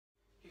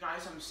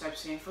guys, I'm Seb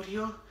Sandford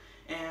here,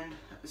 and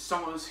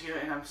summer is here,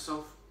 and I'm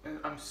so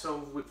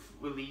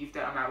relieved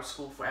that I'm out of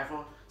school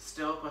forever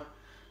still.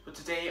 But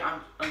today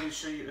I'm going to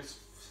show you this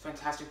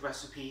fantastic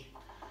recipe,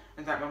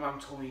 and that my mom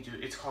told me to do.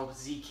 It's called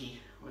Tzatziki.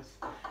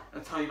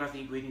 I'll tell you about the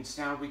ingredients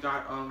now. We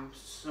got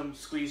some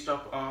squeezed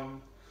up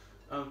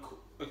a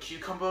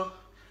cucumber,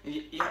 and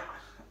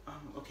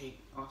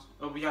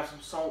we have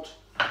some salt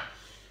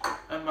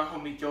and my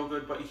homemade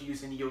yogurt, but you can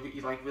use any yogurt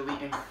you like really,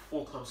 and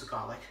 4 cloves of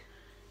garlic.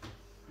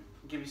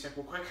 Give me a sec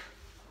real quick.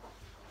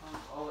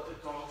 I'll let the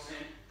dogs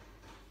in.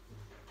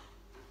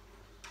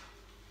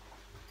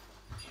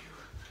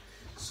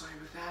 Sorry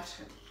with that.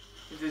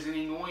 If there's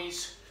any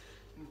noise,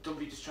 don't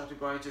be distracted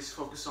by it, just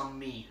focus on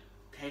me,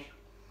 okay?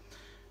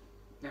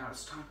 Now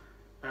it's time.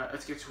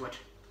 Let's get to it.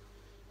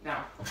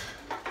 Now,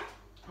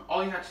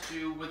 all you have to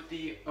do with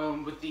the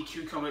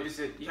cucumber is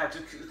that you have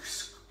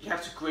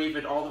to grate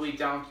it all the way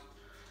down.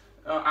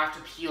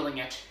 After peeling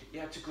it, you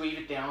have to grate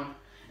it down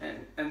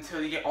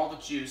until you get all the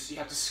juice. You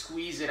have to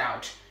squeeze it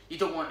out. You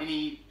don't want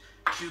any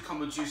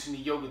cucumber juice in the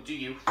yogurt, do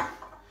you?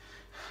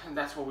 And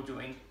that's what we're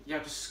doing. You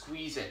have to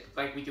squeeze it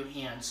like we do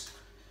hands.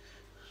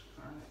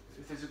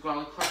 If there's a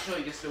garlic crusher,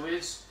 I guess there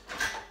is.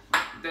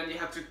 Then you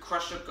have to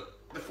crush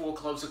the 4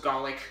 cloves of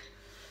garlic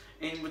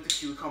in with the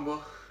cucumber.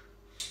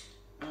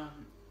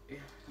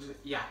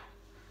 Yeah.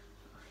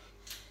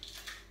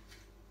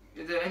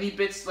 If there are any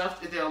bits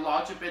left, if there are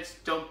larger bits,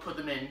 don't put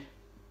them in,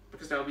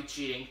 because that would be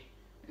cheating.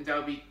 And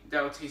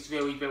that would taste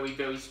very, very,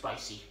 very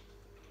spicy.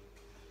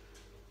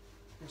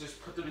 And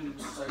just put them in the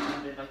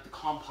recycling bin, like the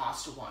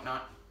compost or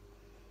whatnot.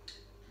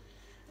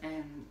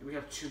 And we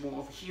have 2 more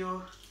over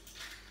here.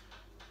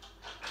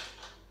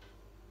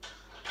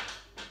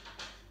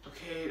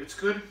 Okay, it's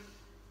good.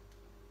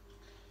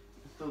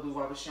 Throw the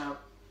rubbish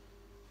out.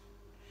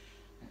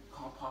 And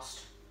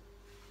compost.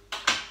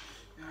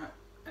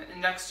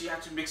 And next, you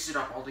have to mix it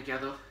up all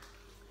together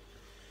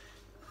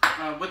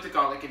with the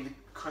garlic and the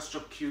crushed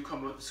up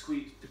cucumber,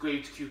 the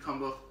grated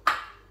cucumber.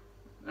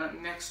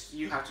 Next,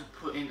 you have to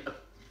put in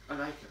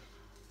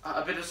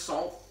a bit of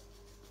salt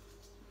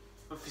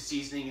for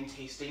seasoning and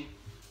tasting.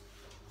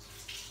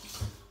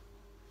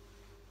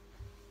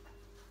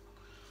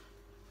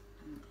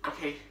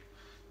 Okay,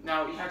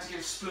 now you have to get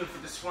a spoon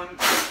for this one.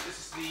 This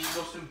is the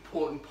most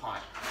important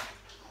part.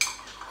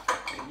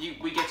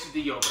 We get to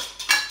the yogurt.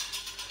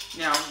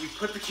 Now, you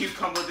put the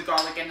cucumber, the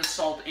garlic, and the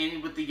salt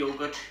in with the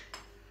yogurt.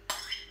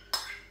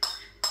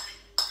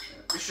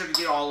 Be sure to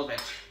get all of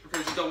it,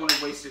 because you don't want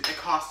to waste it. It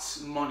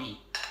costs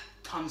money.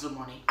 Tons of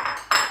money.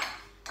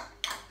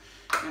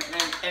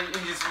 And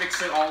you just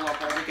mix it all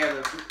up all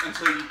together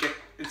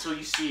until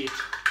you see it.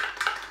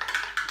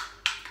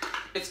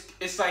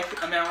 It's like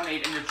a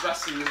marinade and a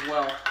dressing as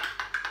well.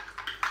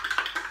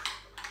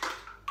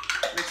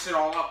 Mix it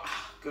all up.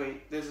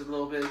 Great. There's a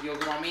little bit of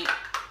yogurt on me.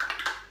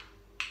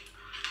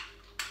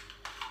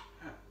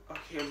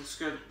 Okay, it looks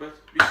good, but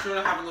be sure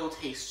to have a little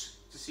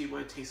taste to see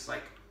what it tastes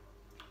like.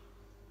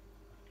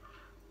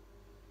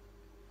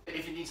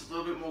 If it needs a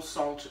little bit more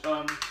salt,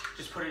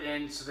 just put it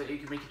in so that you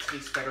can make it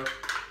taste better.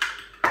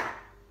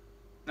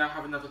 Now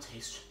have another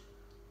taste.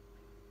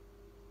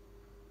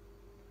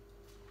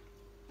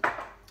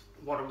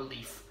 What a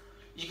relief.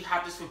 You can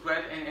have this with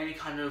bread and any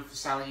kind of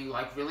salad you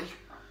like, really.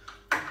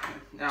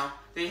 Now,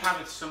 there you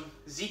have it, some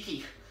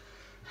tzatziki.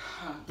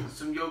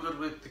 Some yogurt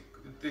with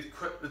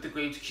the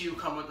grated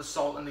cucumber, the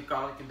salt, and the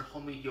garlic, and the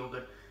homemade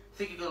yogurt. I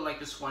think you're going to like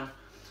this one.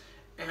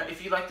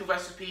 If you like the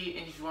recipe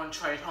and if you want to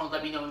try it at home,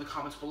 let me know in the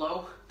comments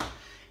below.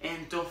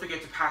 And don't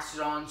forget to pass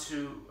it on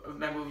to a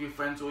member of your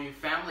friends or your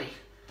family.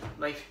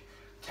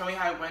 Tell me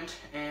how it went,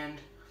 and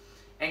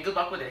good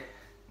luck with it.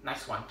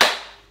 Nice one.